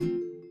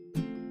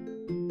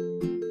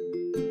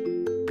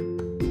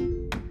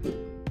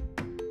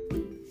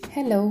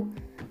Hello,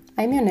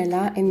 I'm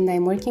Ionela and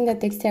I'm working at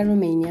Extia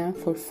Romania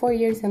for 4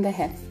 years and a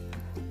half,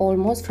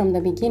 almost from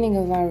the beginning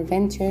of our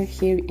venture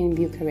here in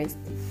Bucharest.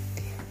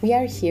 We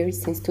are here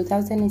since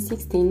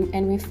 2016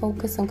 and we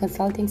focus on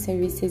consulting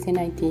services in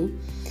IT.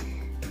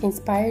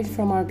 Inspired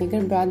from our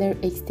bigger brother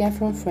Extia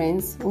from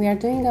France, we are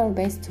doing our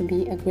best to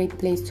be a great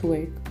place to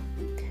work.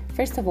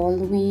 First of all,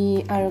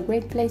 we are a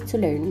great place to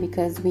learn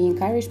because we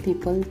encourage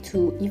people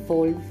to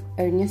evolve,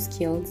 earn new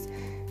skills,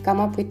 come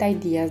up with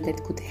ideas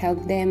that could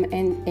help them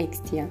and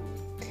Extia.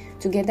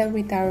 Together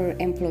with our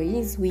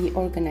employees, we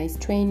organize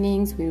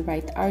trainings, we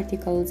write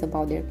articles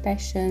about their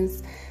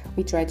passions,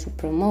 we try to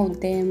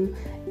promote them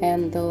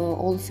and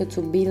also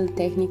to build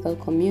technical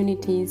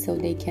communities so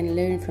they can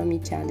learn from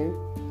each other.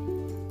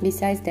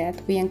 Besides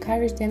that, we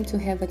encourage them to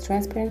have a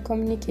transparent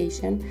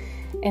communication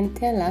and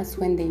tell us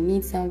when they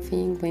need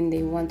something, when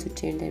they want to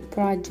share their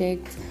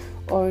projects,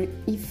 or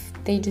if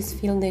they just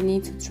feel the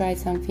need to try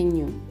something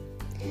new.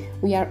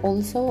 We are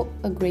also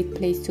a great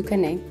place to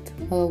connect.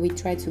 We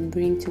try to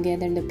bring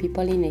together the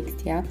people in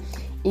Extia,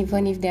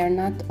 even if they are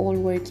not all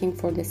working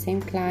for the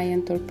same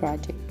client or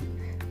project.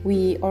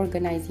 We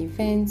organize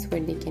events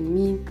where they can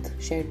meet,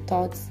 share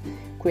thoughts,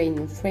 create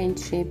new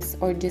friendships,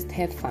 or just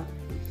have fun.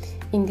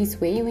 In this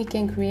way, we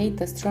can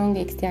create a strong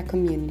Extia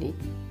community.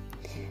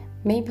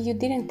 Maybe you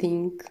didn't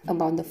think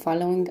about the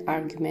following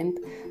argument,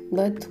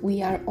 but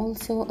we are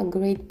also a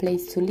great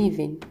place to live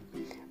in.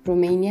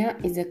 Romania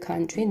is a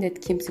country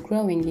that keeps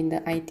growing in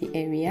the IT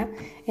area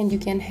and you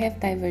can have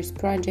diverse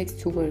projects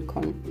to work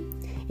on.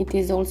 It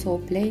is also a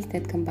place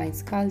that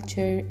combines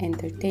culture,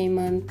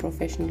 entertainment,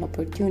 professional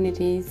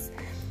opportunities,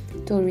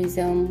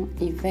 tourism,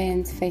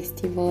 events,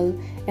 festival,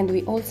 and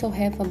we also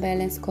have a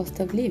balanced cost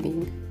of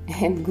living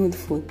and good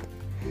food.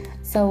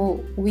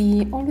 So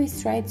we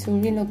always try to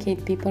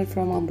relocate people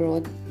from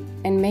abroad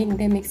and make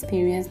them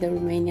experience the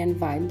Romanian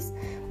vibes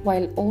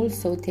while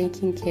also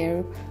taking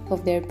care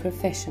of their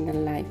professional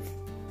life.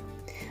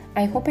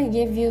 I hope I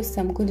gave you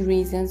some good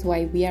reasons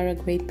why we are a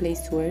great place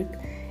to work,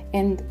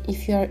 and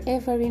if you are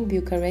ever in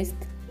Bucharest,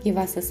 give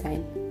us a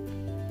sign.